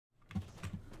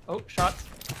Oh, shots.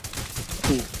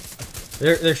 Ooh.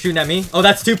 They're shooting at me. Oh,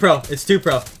 that's 2 pro. It's 2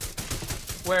 pro.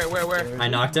 Where? I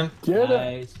knocked him. Get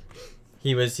Nice.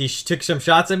 it. He took some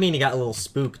shots at me and he got a little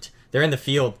spooked. They're in the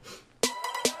field.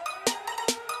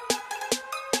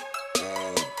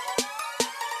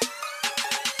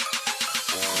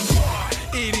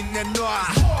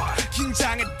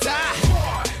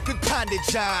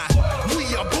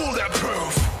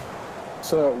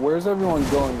 So, where's everyone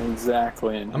going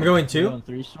exactly? I'm going You 2. going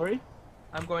 3-story?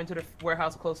 I'm going to the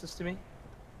warehouse closest to me.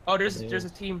 Oh, there's a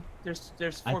team. There's 4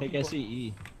 I think people. I see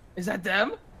E. Is that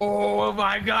them? Oh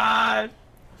my god!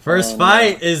 First Oh,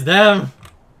 fight no. is them.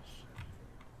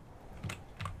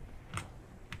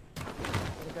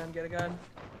 Get a gun.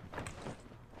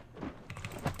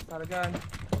 Not a gun.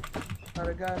 Not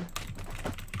a gun.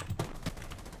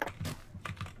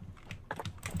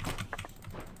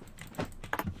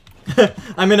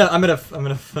 I'm gonna.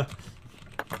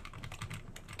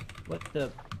 What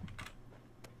the?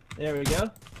 There we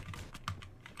go.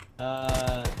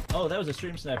 Oh, that was a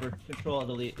stream sniper. Control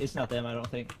delete. It's not them, I don't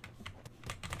think.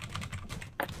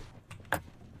 I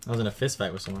was in a fist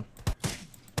fight with someone.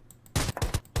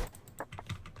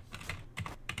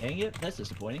 Dang it, that's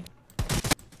disappointing.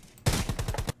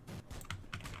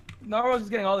 Narwhal's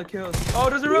just getting all the kills. Oh,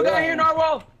 there's a real guy here,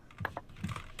 Narwhal!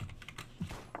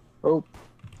 Oh,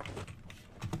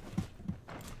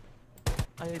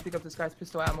 I need to pick up this guy's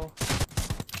pistol ammo.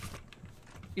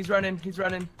 He's running.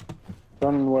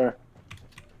 running where?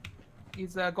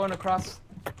 He's going across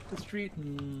the street.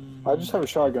 I just have a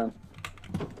shotgun.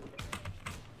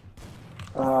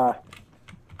 I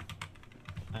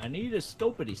need a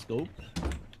scopity scope.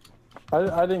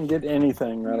 I didn't get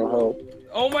anything that'll help.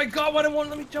 Oh my god, why won't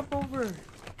let me jump over?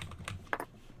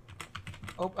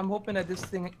 Oh, I'm hoping that this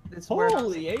warehouse.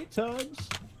 Holy 8 tons!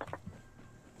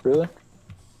 Really?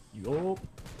 Yup.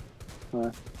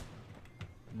 Alright.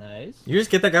 Nice. You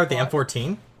just get that guy with the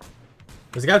M14?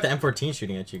 There's a guy with the M14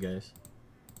 shooting at you guys.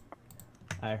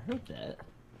 I heard that.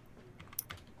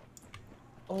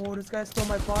 Oh, this guy stole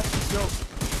my bot. Yo,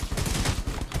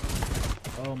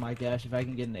 Oh my gosh, if I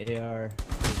can get an AR.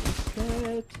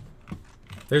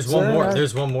 There's one more.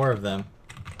 There's one more of them.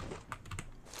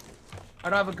 I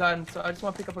don't have a gun, so I just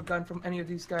want to pick up a gun from any of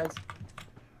these guys.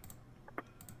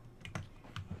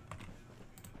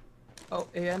 Oh,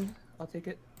 AN, I'll take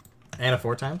it. And a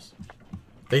 4 times.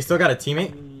 They still got a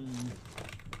teammate.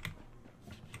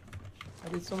 I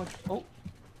did so much. Oh,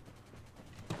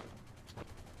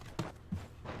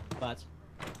 Bots.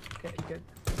 okay, good.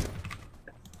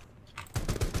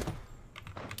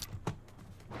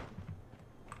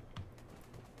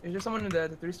 Is there someone in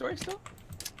the 3-story still?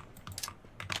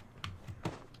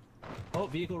 Oh,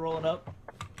 vehicle rolling up.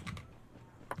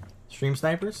 Stream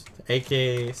snipers.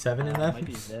 AK-7 in Might them.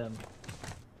 be them.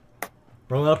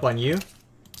 Rolling up on you.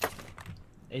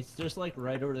 It's just like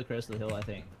right over the crest of the hill, I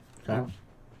think. Okay.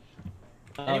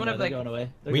 Oh, Anyone no, have, they're like- going away.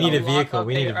 They're We going need a lot vehicle. of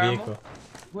We need a AR ammo? vehicle.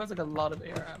 Who has like a lot of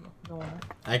AR ammo? No one.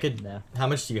 I could. No. How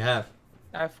much do you have?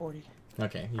 I have 40.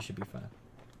 Okay, you should be fine.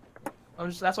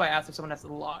 That's why I asked if someone has a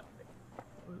lot. I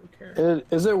don't really care.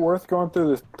 Is it worth going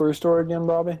through the 3-story again,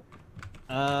 Bobby?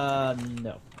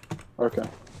 No. Okay.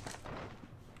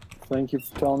 Thank you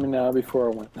for telling me now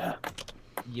before I went.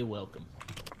 You're welcome.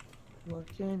 What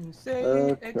can you say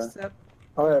Okay. except?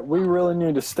 Alright, we really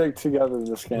need to stick together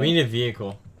this game. We need a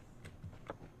vehicle.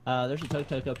 There's a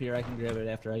tuk-tuk up here. I can grab it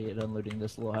after I get done looting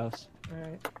this little house.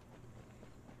 Alright.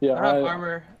 Yeah, I don't have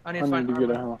armor. I need I to need find to armor.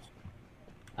 get a house.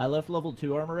 I left level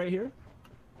 2 armor right here.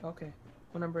 Okay.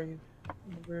 What number are you?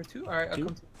 Number 2? Alright, I'll 2?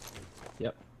 come to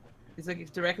Yep. It's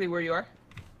like directly where you are?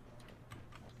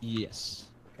 Yes.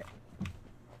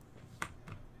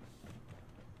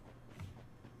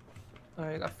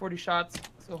 Alright, I got 40 shots,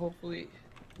 so hopefully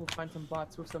we'll find some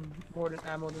bots with some more than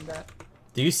ammo than that.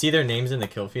 Do you see their names in the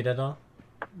kill feed at all?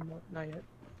 No, not yet.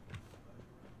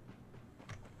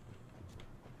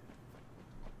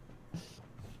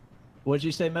 What'd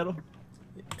you say, Metal?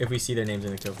 If we see their names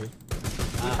in the kill feed.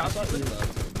 I thought you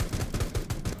loved.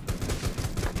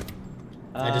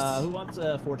 Who wants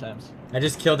 4 times? I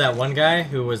just killed that one guy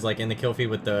who was like in the kill feed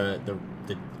with the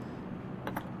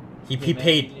he Hey, man, you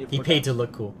paid need he 4 paid to times?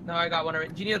 look cool. No, I got one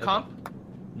already. Do you need a comp?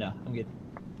 No, I'm good.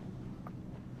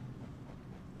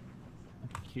 I'm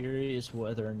curious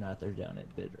whether or not they're down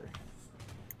at bidder.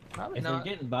 Probably If not.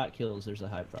 they're getting bot kills, there's a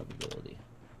high probability.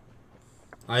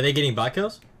 Are they getting bot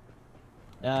kills?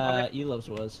 Eloves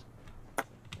was.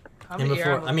 How Him many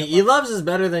before. AR I mean, ammo? Eloves is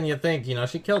better than you think. You know,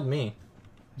 she killed me.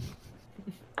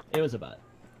 It was a bot.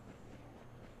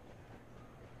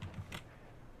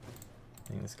 I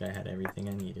think this guy had everything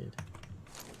I needed.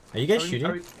 Are you guys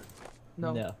shooting?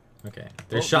 No. No. Okay.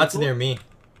 There's shots near me.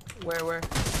 Where?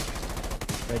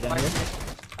 Right down here.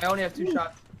 I only have 2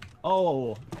 shots.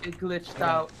 Oh. It glitched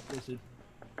out.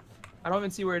 I don't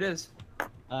even see where it is.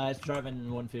 It's driving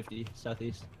 150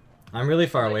 southeast. I'm really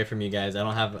far away from you guys. I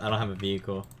don't have a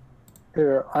vehicle.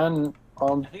 Here, I think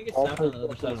it's down on the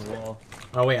other side of the wall.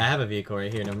 Oh wait, I have a vehicle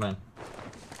right here. Never mind.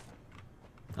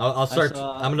 I'll start.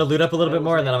 saw- I'm gonna loot up a little I bit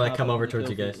more, and then I'm was gonna come up over on the towards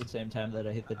you field guys. At the same time that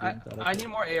I hit the dude. I need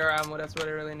more AR ammo. That's what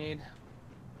I really need.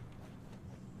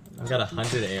 I've got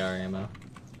 100 AR ammo.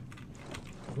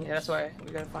 Yeah, that's why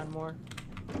we gotta find more.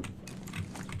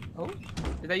 Oh,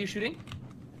 is that you shooting?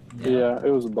 yeah, it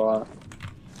was a bot.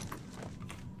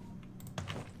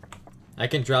 I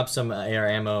can drop some AR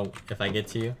ammo if I get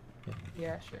to you.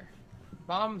 Yeah, sure.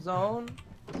 Bomb zone.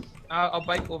 I'll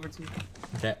bike over to you.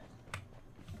 Okay.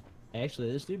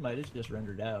 Actually, this dude might have just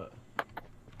rendered out.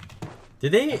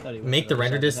 Did I thought they he was make the on the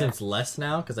render other side of the distance less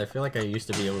now? Because I feel like I used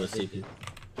to be able to see people.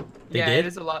 They Yeah, did? it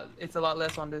is a lot. It's a lot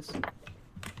less on this.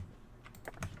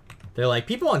 They're like,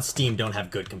 people on Steam don't have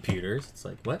good computers. It's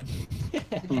like, what?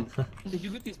 Did you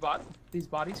get these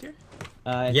bodies here?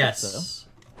 I think so. Yes.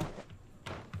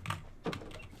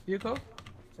 Vehicle?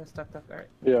 Just tucked up. All right.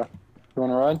 Yeah. You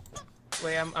want to ride?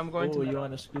 Wait, I'm going Oh, to. you Metal.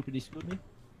 want to scoopity scoop me?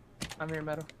 I'm here,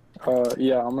 metal.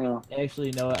 Yeah, I'm gonna. Actually,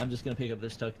 you know what? I'm just gonna pick up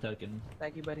this tuk and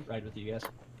Thank you, buddy. ride with you guys.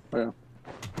 Yeah.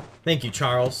 Thank you,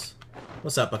 Charles.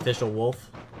 What's up, official wolf?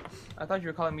 I thought you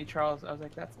were calling me Charles. I was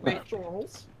like, that's wait,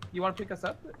 Charles. You want to pick us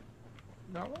up?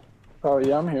 No. Oh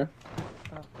yeah, I'm here.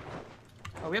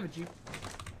 Oh, we have a jeep.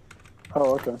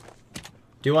 Oh okay.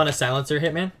 Do you want a silencer,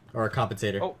 Hitman? Or a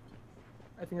compensator? Oh.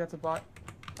 I think that's a bot.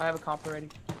 I have a comp already.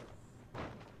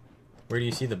 Where do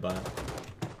you see the bot?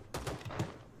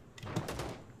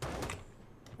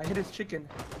 I hit his chicken.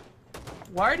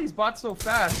 Why are these bots so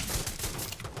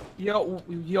fast?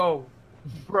 Yo,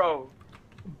 bro.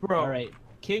 All right,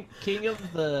 king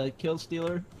of the kill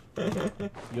stealer.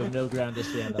 You have no ground to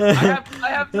stand on. I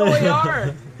have no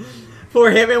AR.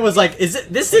 Poor Hitman was like,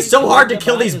 this is so hard to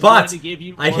kill these bots.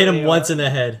 I hit him once in the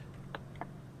head.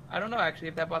 I don't know actually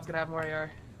if that bot's gonna have more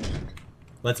AR.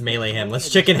 Let's melee him. Let's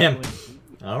chicken him.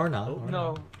 Oh, or not. or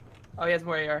No. not. Oh, he has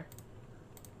more AR.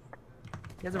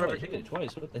 He has a Oh, rubber I hit chicken. it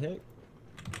twice. What the heck?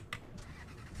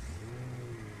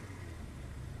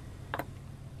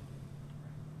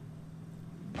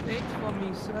 Wait for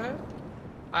me, sir.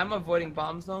 I'm avoiding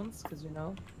bomb zones because you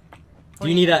know. Do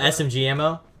you need a SMG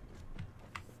ammo?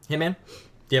 Hitman?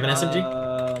 Do you have an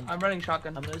SMG? I'm running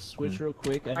shotgun. I'm gonna switch real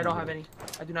quick. I don't have any.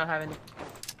 I do not have any.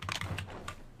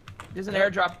 There's an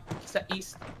airdrop set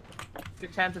east.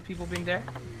 Good chance of people being there.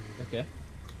 Okay.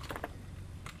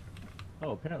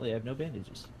 Oh, apparently I have no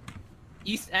bandages.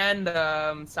 East and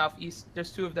southeast.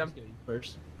 There's 2 of them.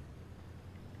 First.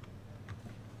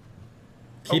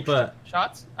 Keep Oh, a...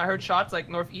 shots. I heard shots like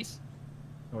northeast.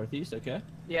 Northeast, okay.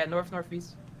 Yeah,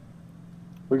 northeast.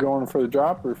 We going for the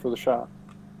drop or for the shot?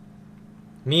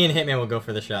 Me and Hitman will go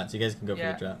for the shots. You guys can go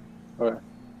Yeah. for the drop. Okay.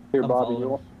 Here, I'm Bobby. following. You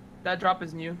want? That drop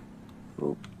is new.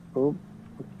 Oop. Oh,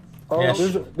 Yeah,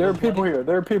 there are people here.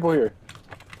 There are people here.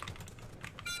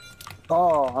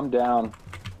 Oh, I'm down.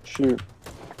 Shoot.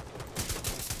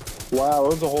 Wow,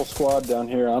 there's a whole squad down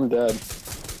here. I'm dead.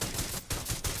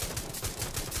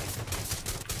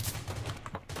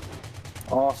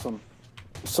 Awesome.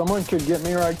 If someone could get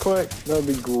me right quick, that would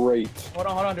be great. Hold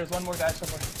on. There's one more guy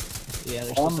somewhere. Yeah,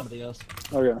 there's still somebody else.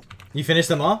 Okay. You finished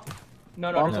them all? No,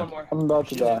 I'm, there's one more. I'm about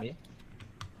to Shooting at die. me.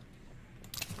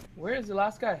 Where is the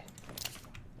last guy?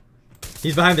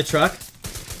 He's behind the truck.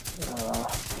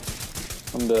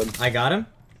 I'm dead. I got him.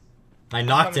 I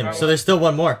knocked him. right So away. there's still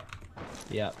one more.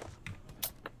 Yeah.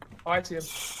 Oh, I see him.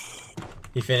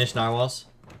 He finished Narwhals.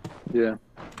 Yeah.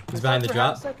 He's behind the For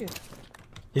half a drop. second.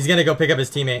 He's gonna go pick up his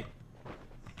teammate.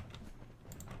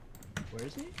 Where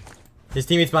is he? His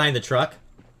teammate's behind the truck.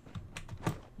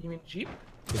 You mean Jeep?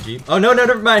 The Jeep. Oh, no,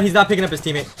 never mind. He's not picking up his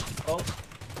teammate. Oh.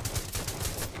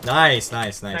 Nice.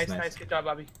 Nice. Good job,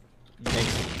 Bobby.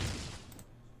 Thanks.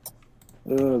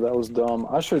 Ugh, that was dumb.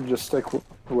 I should just stick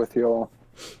with y'all.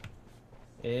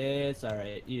 It's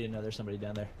alright. You didn't know there's somebody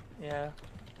down there. Yeah.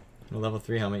 A level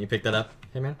 3 helmet. You picked that up?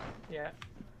 Hey, man? Yeah.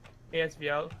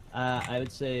 ASVL. I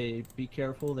would say be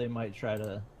careful. They might try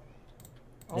to.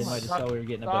 Oh They my might just God. saw we were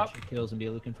getting a bunch of kills and be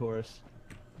looking for us.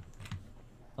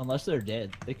 Unless they're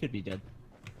dead. They could be dead.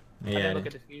 Yeah, I didn't look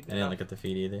at the feed. I didn't look at the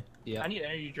feed either. Yeah. I need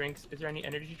energy drinks. Is there any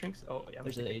energy drinks? Oh, yeah.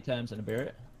 There's an 8 times and a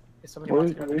Barrett. If somebody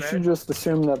wants to go to We bed. should just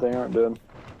assume that they aren't dead.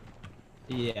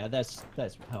 Yeah, that's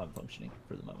how I'm functioning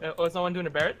for the moment. Oh, is someone doing a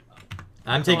Barrett?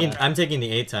 I'm taking the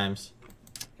 8 times.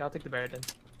 Okay, I'll take the Barrett then.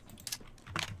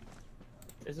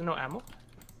 Is there no ammo?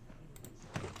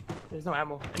 There's no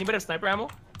ammo. Anybody have sniper ammo?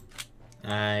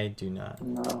 I do not.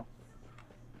 No.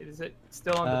 Is it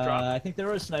still on the drop? I think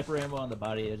there was sniper ammo on the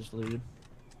body. I just looted.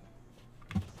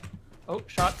 Oh,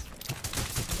 shots.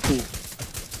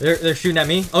 They're shooting at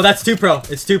me. Oh, that's 2 Pro.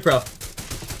 It's 2 Pro.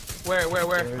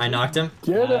 Where? I knocked him.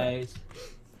 Get Nice.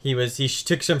 it. He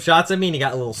took some shots at me and he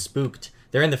got a little spooked.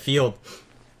 They're in the field.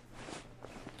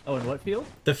 Oh, in what field?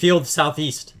 The field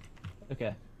southeast.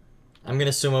 Okay. I'm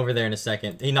gonna swim over there in a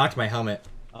second. He knocked my helmet.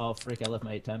 Oh, freak, I left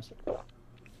my 8 times.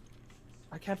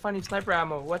 I can't find any sniper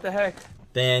ammo. What the heck?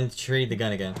 Then trade the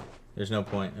gun again. There's no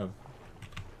point of.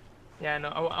 Yeah, no.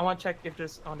 I want to check if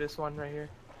there's on this one right here.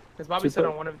 Because Bobby Super- said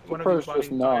on one of these Super's bodies.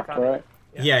 just knocked, I found it. right?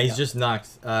 Yeah, he's just knocked.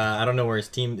 I don't know where his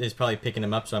team is probably picking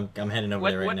him up, so I'm heading over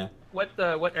there right now.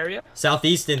 What area?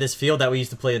 Southeast in this field that we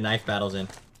used to play the knife battles in.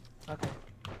 Okay.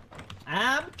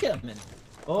 I'm coming.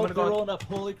 Oh, gonna they're go- rolling up.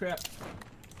 Holy crap.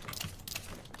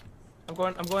 I'm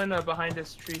going behind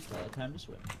this tree. Time to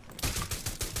swim.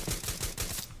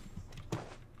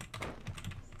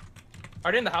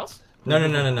 Are they in the house?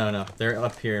 No. They're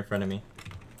up here in front of me.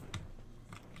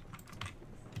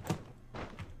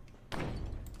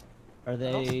 Are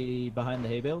they behind the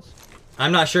hay bales?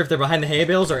 I'm not sure if they're behind the hay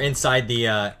bales or inside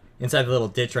the little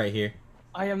ditch right here.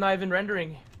 I am not even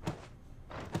rendering.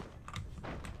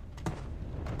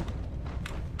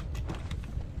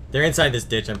 They're inside this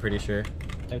ditch, I'm pretty sure.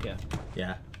 Okay.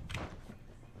 Yeah.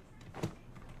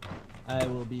 I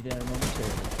will be there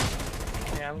momentarily.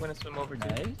 Yeah, I'm gonna swim over to.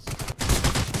 Nice.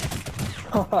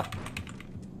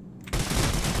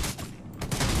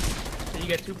 Did you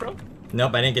get 2 Pro?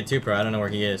 Nope, I didn't get 2 Pro. I don't know where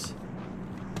he is.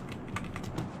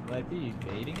 Might be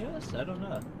baiting us? I don't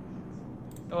know.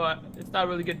 Oh, it's not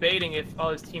really good baiting if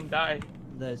all his team die.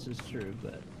 That's just true,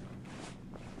 but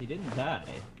he didn't die.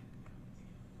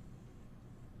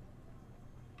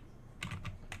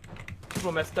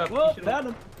 People messed up. Whoa, You should've- found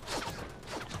him.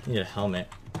 I need a helmet.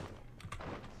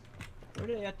 Where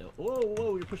did they at though?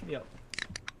 Whoa, you're pushing me up.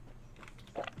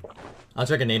 I'll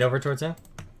chuck a nade over towards him.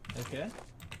 Okay.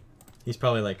 He's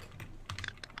probably like.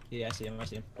 Yeah, I see him.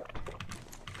 That's-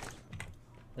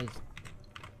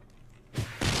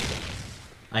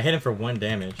 I hit him for 1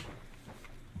 damage.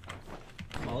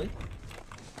 Molly?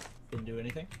 Didn't do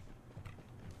anything.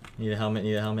 Need a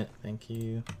helmet. Thank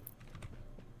you.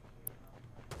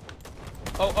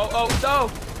 Oh, no!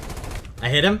 I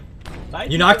hit him. Bye,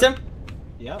 You knocked him?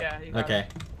 Yep. Yeah, you got Okay.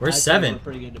 it. Where's I'd say 7? we're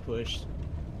pretty good to push.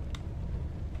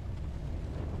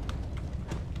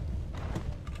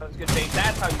 That was good bait.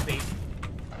 That's how you bait.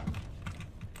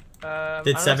 I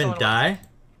Did don't know 7 if someone die?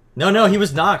 No, he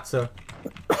was knocked, so.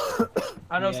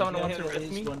 I don't know if Yeah, someone I wants to have at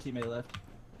risk least me. one teammate left.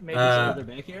 Maybe They're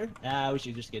back here? We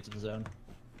should just get to the zone.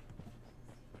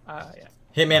 yeah.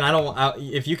 Hey man, I don't.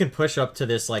 If you can push up to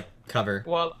this like cover.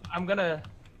 Well, I'm gonna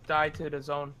die to the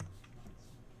zone.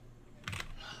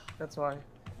 That's why.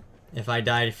 If I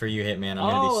die for you, Hitman, I'm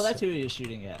gonna be. Oh, that's who he is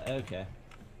shooting at. Okay.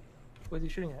 What's he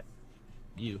shooting at?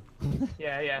 You.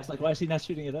 Yeah. It's like, why is he not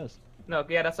shooting at us? No,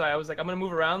 yeah, that's why I was like, I'm gonna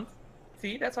move around.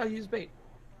 See, that's how you use bait.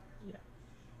 Yeah.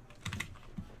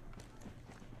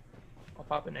 I'll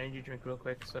pop an energy drink real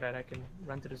quick so that I can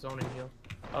run to the zone and heal.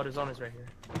 Oh, the zone is right here.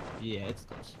 Yeah, it's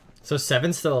close. So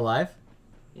 7's still alive?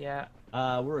 Yeah.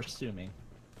 We're assuming.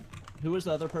 Who was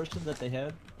the other person that they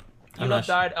had? I'm Elo not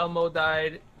sure. died, Elmo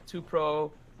died, 2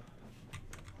 Pro.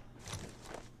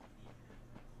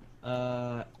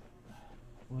 What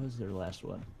was their last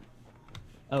one?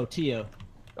 Oh, Tio.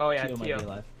 Oh yeah, Tio might Tio. be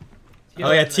alive.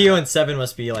 Oh yeah, Tio and 7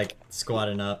 must be like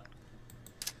squatting up.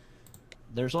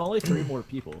 There's only 3 more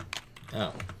people.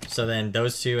 Oh, so then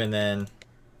those 2 and then.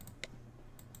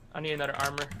 I need another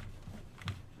armor.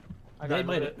 I They gotta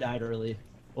might loot have it. died early.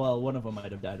 Well, one of them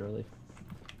might have died early.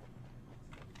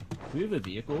 Do we have a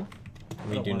vehicle?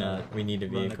 We don't do wanna not. We need a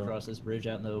Run vehicle. across this bridge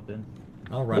out in the open.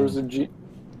 I'll There's a run Jeep.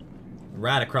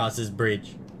 right across this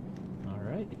bridge.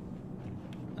 Alright.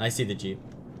 I see the Jeep.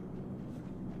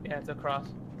 Yeah, it's across.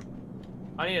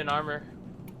 I need an armor.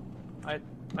 I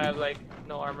have like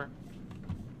no armor.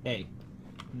 Hey,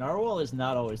 Narwhal is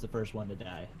not always the first one to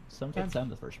die. Sometimes I'm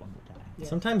the first one to die. Yeah.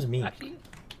 Sometimes me. Actually,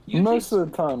 Most of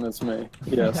the time it's me.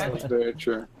 Yes, that's very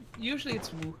true. usually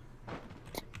it's Woo.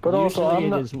 But also, Usually I'm it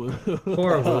not. is Woo.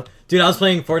 Horrible. Dude, I was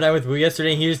playing Fortnite with Woo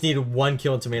yesterday and he just needed 1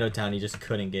 kill in Tomato Town. He just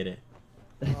couldn't get it.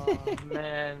 Oh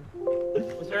man.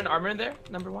 Was there an armor in there?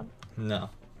 Number 1? No.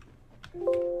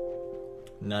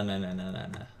 No.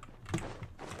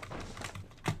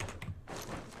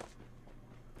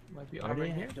 Might be armor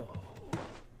in here.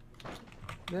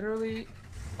 Literally.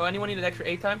 Oh, anyone need an extra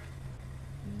 8 time?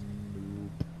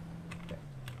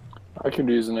 I could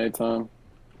use an 8 time.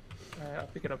 Alright, I'll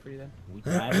pick it up for you then. We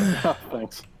tried it.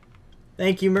 Thanks.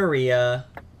 Thank you, Maria.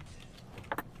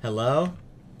 Hello?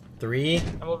 3?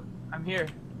 I'm here.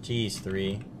 Jeez,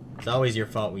 3. It's always your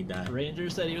fault we die. Ranger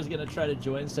said he was gonna try to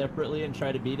join separately and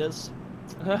try to beat us.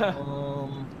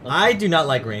 I do not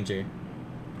like Ranger.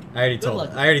 I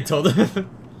already told him.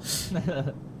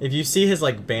 If you see his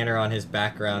like banner on his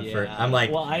background for, I'm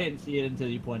like, well, I didn't see it until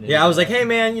you pointed. Yeah, it I was out. like, hey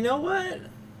man, you know what?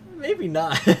 Maybe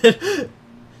not.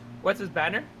 What's his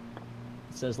banner?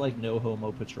 It says like no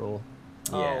homo patrol.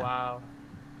 Yeah. Oh wow.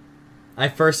 I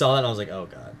first saw that and I was like, oh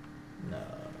god,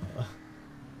 no.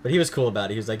 But he was cool about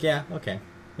it. He was like, yeah, okay,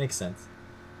 makes sense.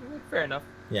 Fair enough.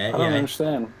 Yeah, I don't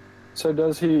understand. So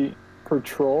does he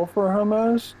patrol for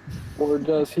homos, or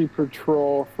does he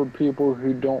patrol for people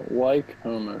who don't like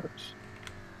homos?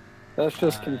 That's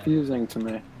just confusing to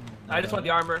me. I just want the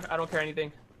armor. I don't care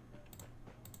anything.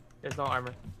 There's no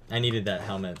armor. I needed that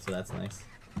helmet, so that's nice.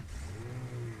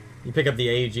 You pick up the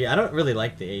AUG. I don't really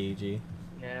like the AUG.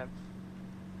 Yeah.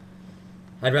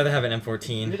 I'd rather have an Even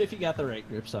M14. if you got the right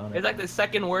grips on it. It's like the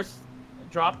second worst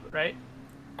drop, right?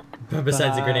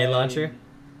 Besides the grenade launcher.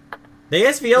 The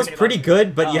ASVL's pretty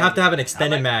good, but you have to have an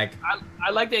extended mag. I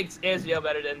like the ASVL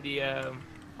better than the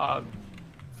AUG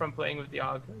from playing with the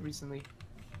AUG recently.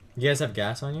 You guys have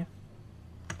gas on you?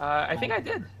 I think I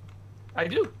did. I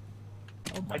do.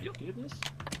 Oh my goodness.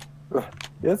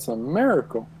 It's a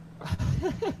miracle.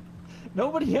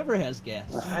 Nobody ever has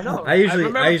gas. I know. I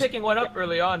remember picking one up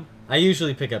early on. I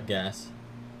usually pick up gas.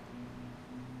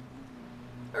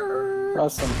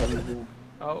 That's something to do.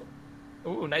 Oh.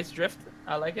 Ooh, nice drift.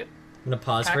 I like it. I'm gonna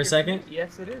pause for a second.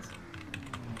 Yes, it is.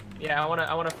 Yeah, I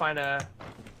wanna find a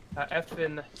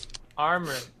effing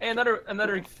armor. Hey,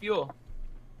 another fuel.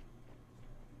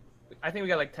 I think we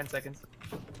got like 10 seconds.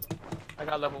 I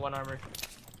got level 1 armor.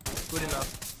 Good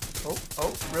enough.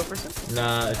 Oh, real person?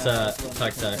 Nah, it's a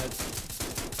tuck.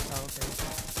 Oh, okay.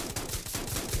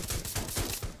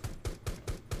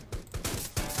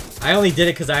 I only did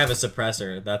it because I have a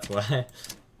suppressor. That's why.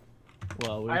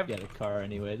 Well, we've got a car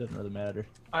anyway. It doesn't really matter.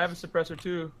 I have a suppressor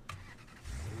too.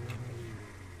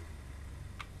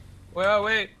 Well,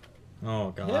 wait. Oh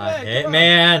god, Yeah,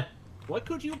 Hitman! What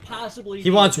could you possibly?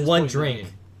 He wants one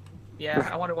drink. Yeah,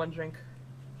 I wanted 1 drink.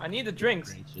 I need the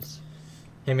drinks.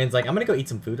 Hitman's like, I'm gonna go eat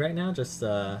some food right now. Just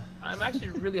I'm actually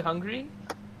really hungry.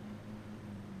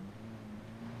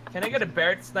 Can I get a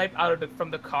Barrett snipe out of from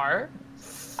the car?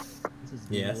 This is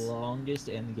the longest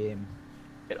end game.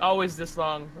 It always this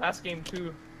long. Last game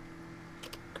too.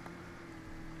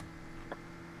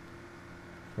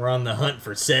 We're on the hunt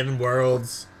for 7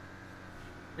 worlds.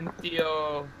 And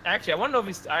Theo, actually, I want to know if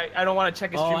he's. I don't want to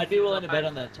check his. Oh, I'd be willing to bet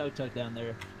on that tuk down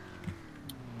there.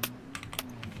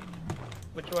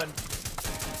 Which one?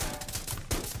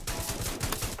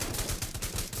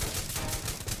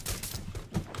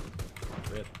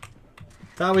 Rip.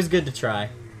 It's always good to try.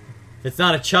 If it's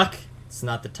not a chuck, it's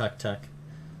not the tuk.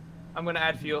 I'm gonna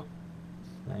add fuel.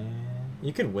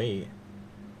 You could wait.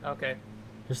 Okay.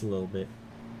 Just a little bit.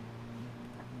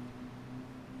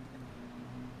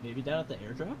 Maybe down at the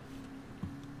airdrop?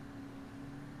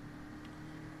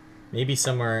 Maybe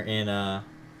somewhere in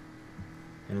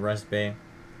Rust Bay.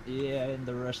 Yeah, in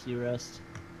the rusty rust.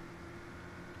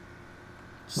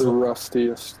 The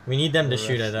rustiest. We need them to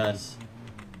shoot at us.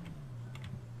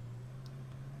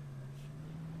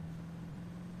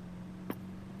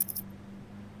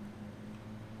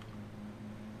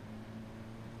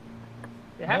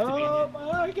 They have to be in here. Oh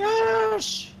my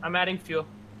gosh! I'm adding fuel.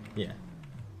 Yeah.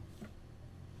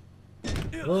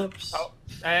 Whoops. Oh,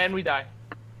 and we die.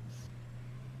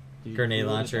 Dude, Grenade you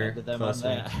would've launcher, added them close on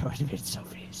range. that. I would have been so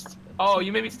pissed. Oh,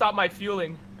 you made me stop my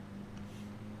fueling.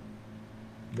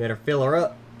 Better fill her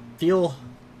up. Fuel.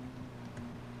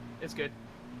 It's good.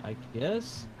 I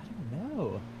guess? I don't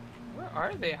know. Where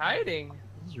are they hiding?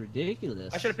 This is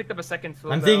ridiculous. I should have picked up a second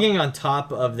fuel. I'm though. thinking on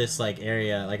top of this like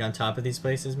area, like on top of these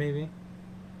places maybe.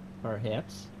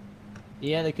 Perhaps.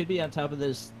 Yeah, they could be on top of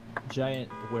this giant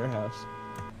warehouse.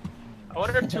 I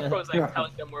wonder if 2 Pro's like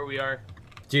telling them where we are.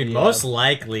 Dude, Yeah. most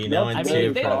likely knowing I mean,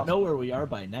 two. they don't know where we are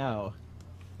by now.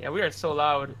 Yeah, we are so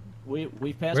loud. We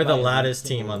passed. We're the by loudest every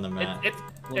team single on the map.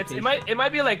 It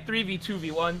might be like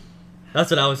 3v2v1.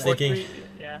 That's what I was Or thinking.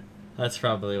 yeah. That's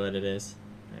probably what it is.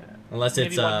 Yeah. Unless Maybe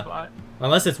it's one bot.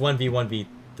 unless it's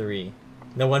 1v1v3.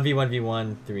 No,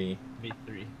 1v1v1 3.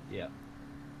 V3, yeah.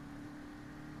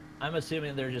 I'm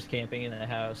assuming they're just camping in a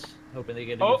house, hoping they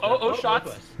get. Shots.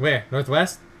 Northwest. Where?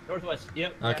 Northwest? Northwest.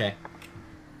 Yep. Okay.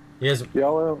 You guys,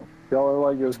 Y'all are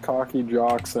like those cocky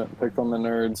jocks that pick on the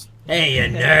nerds. hey, you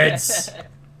nerds!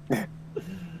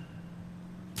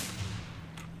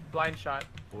 Blind shot.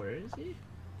 Where is he?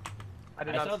 I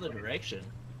did I not saw the see it. direction.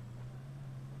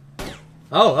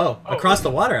 Oh, across the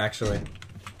water actually.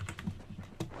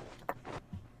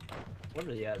 What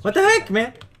are the odds? What the heck,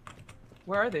 man?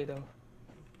 Where are they though?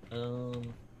 Oh,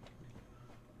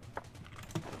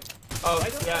 Oh, I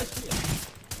don't yeah. see him.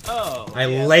 Oh. I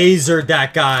yeah. lasered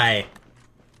that guy.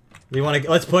 You want to?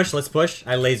 Let's push. Let's push.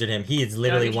 I lasered him. He is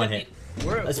literally he one should hit.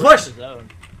 We're Let's in push! the zone.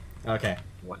 Okay.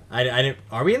 What? I didn't.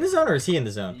 Are we in the zone or is he in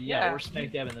the zone? Yeah, Yeah. we're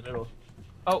smack dab in the middle.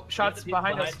 Oh, shots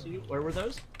behind us. You. Where were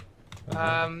those?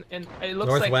 And it looks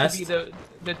Northwest? like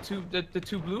to be the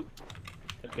two blue.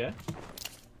 Okay.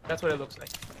 That's what it looks like.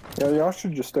 Yeah, y'all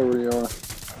should just stay where you are.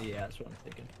 Yeah, that's what I'm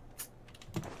thinking.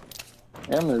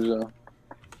 And there's a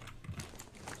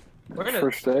We're in a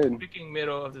first aid. freaking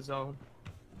middle of the zone.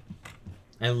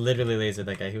 I literally lasered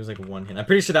that guy. He was like one hit. I'm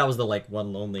pretty sure that was the like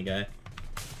one lonely guy.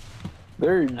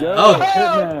 There you go. Oh.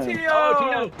 Hitman. Tio! Oh,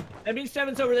 Tino! That means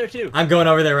Seven's over there too. I'm going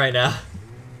over there right now.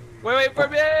 Wait for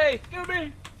me! Kill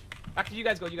me! Actually, you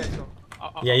guys go.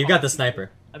 Yeah, you got the sniper.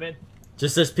 I'm in.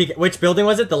 Just peek. Which building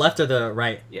was it? The left or the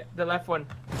right? Yeah, the left one.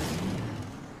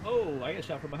 Oh, I got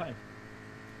shot from behind.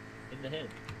 In the head.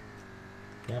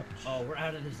 Yep. Oh, we're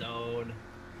out of the zone.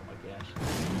 Oh my gosh.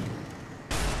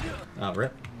 Oh,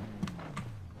 rip.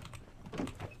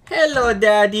 Hello,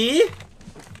 Daddy.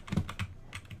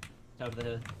 Top of the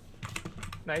head.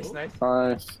 Nice, Oh. nice.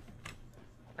 Nice.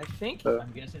 I think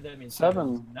I'm guessing that means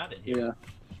Seven. Seven's not in here. Yeah.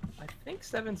 I think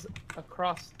Seven's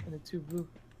across in the two blue.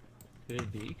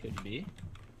 Could be, could be.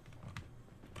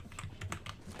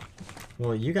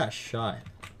 Well, you got shot,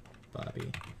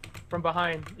 Bobby. From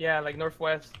behind, yeah, like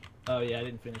northwest. Oh yeah, I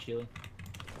didn't finish healing.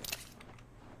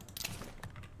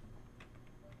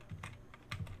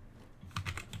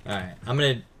 Alright, I'm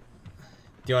gonna... Do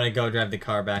you want to go drive the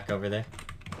car back over there?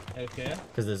 Okay.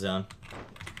 Because the zone.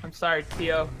 I'm sorry,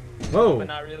 Tio, Whoa! but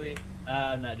not really.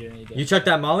 I'm not doing anything. You chucked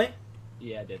that molly?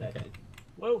 Yeah, I did. I Okay. did.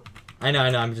 Whoa. I know,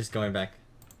 I'm just going back.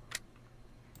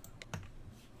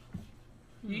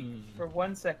 Yeet Hmm. for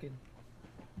 1 second.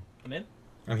 I'm in.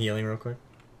 I'm healing real quick.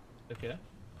 Okay.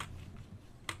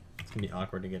 It's gonna be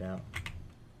awkward to get out.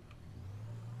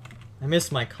 I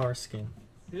missed my car skin.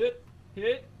 Hit.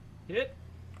 Hit. Hit.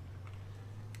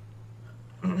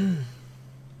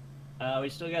 We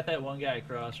still got that one guy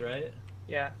across, right?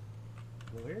 Yeah.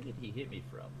 Where did he hit me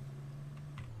from?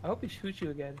 I hope he shoots you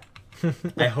again.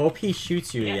 I hope he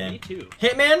shoots you Yeah, again. me too.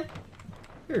 Hitman?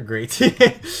 You're great.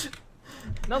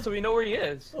 No, so we know where he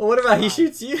is. What about he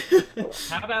shoots you?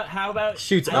 How about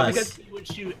Shoots I us. because he would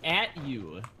shoot at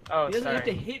you. Oh, He doesn't have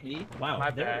to sorry. hit me. Wow, My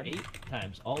there are bad. 8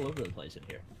 times all over the place in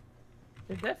here.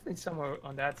 There's definitely somewhere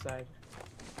on that side.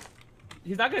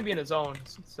 He's not gonna be in a zone,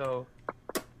 so.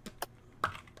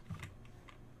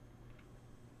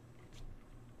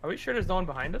 Are we sure there's no one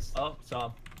behind us? Oh, saw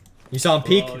him. You saw him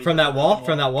peek Oh, from yeah, that wall?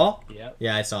 From that wall? Yep.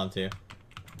 Yeah, I saw him too.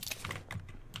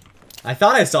 I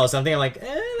thought I saw something. I'm like,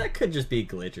 that could just be a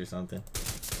glitch or something.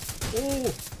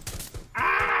 Ooh.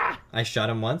 Ah! I shot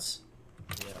him once.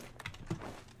 Yeah.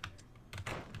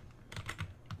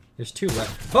 There's 2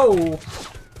 left. Oh!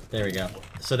 There we go.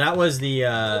 So that was the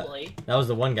Boy. that was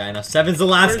the one guy. Now Seven's the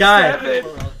last Where's guy.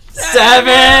 Seven?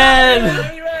 Seven!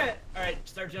 Where you at? Alright,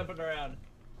 start jumping around.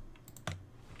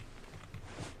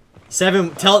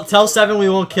 7. Tell 7 we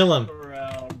won't kill him.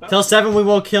 Around. Tell 7 we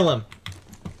won't kill him.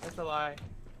 That's a lie.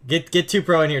 Get 2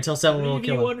 pro in here. Tell 7 we won't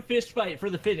kill him. 3v1 fist fight for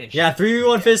the finish. Yeah,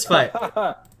 3v1 fist fight.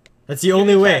 That's the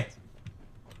only way.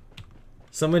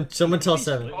 Someone tell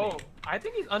 7. Oh, I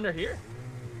think he's under here.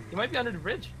 He might be under the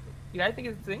bridge. You guys think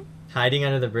it's a thing? Hiding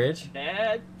under the bridge?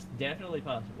 That's definitely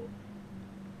possible.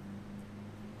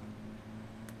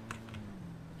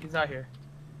 He's not here.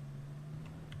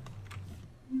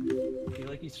 I feel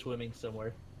like he's swimming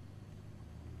somewhere.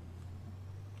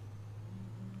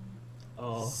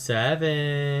 Oh, got my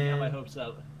 7. hopes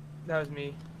up. That was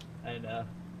me. I know.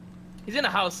 He's in a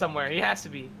house somewhere. He has to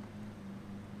be.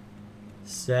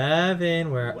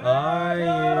 7, where are you?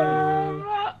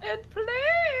 And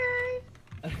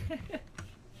play.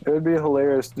 It would be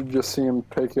hilarious to just see him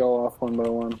pick y'all off one by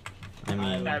one. I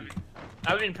mean,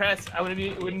 I would be impressed. I wouldn't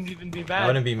even be mad. I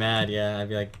wouldn't be mad, yeah. I'd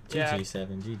be like, GG, Yeah.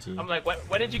 7, GG. I'm like,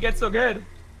 when did you get so good?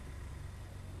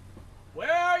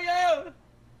 Where are you?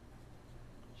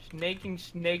 Snaking,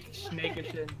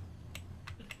 snakation.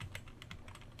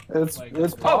 It's Oh my God.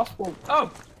 it's possible.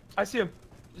 Oh, I see him.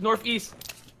 Northeast.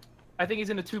 I think he's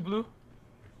in the 2 blue.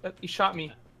 He shot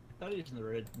me. I thought he was in the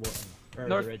red one. Or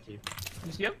North. the red two.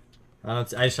 You see him?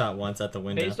 I shot once at the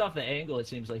window. Based off the angle, it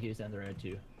seems like he was in the red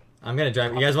two. I'm gonna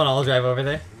drive. You guys want to all drive over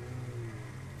there?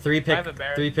 3 I have a pick.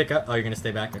 Barrett. 3 pick up. Oh, you're gonna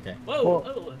stay back. Okay. Whoa! Well,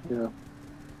 Oh, Yeah.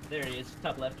 there he is.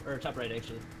 Top left or top right,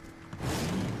 actually.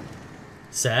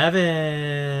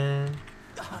 7.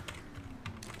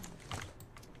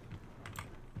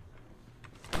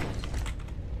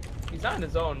 He's not in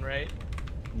his zone, right?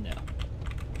 No.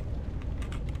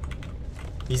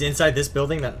 He's inside this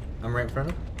building that I'm right in front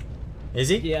of? Is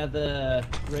he? Yeah, the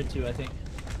red 2, I think.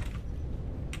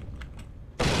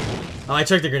 Oh, I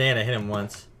chucked a grenade. I hit him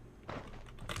once.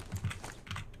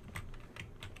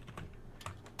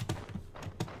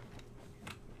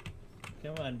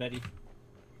 Come on, buddy.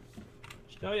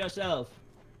 Show yourself.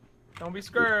 Don't be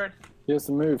scared. He has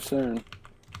to move soon.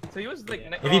 So he was like.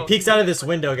 If he peeks out of this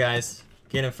window, guys,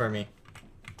 get him for me.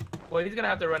 Well, he's gonna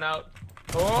have to run out.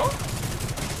 Oh!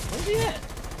 Where's he at?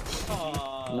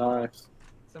 Aww. Nice.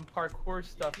 Some parkour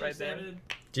stuff right there.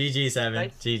 GG7.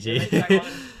 Nice. GG.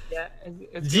 Yeah,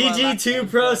 it's GG2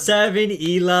 Pro 7,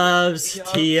 E-Loves,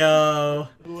 Tio,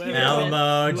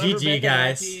 Elmo, Whoever GG bet that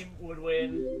guys. team would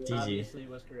win. GG. Obviously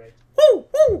was correct. Woo,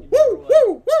 woo, woo,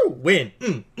 woo, woo. Win.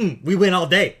 We win all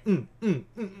day.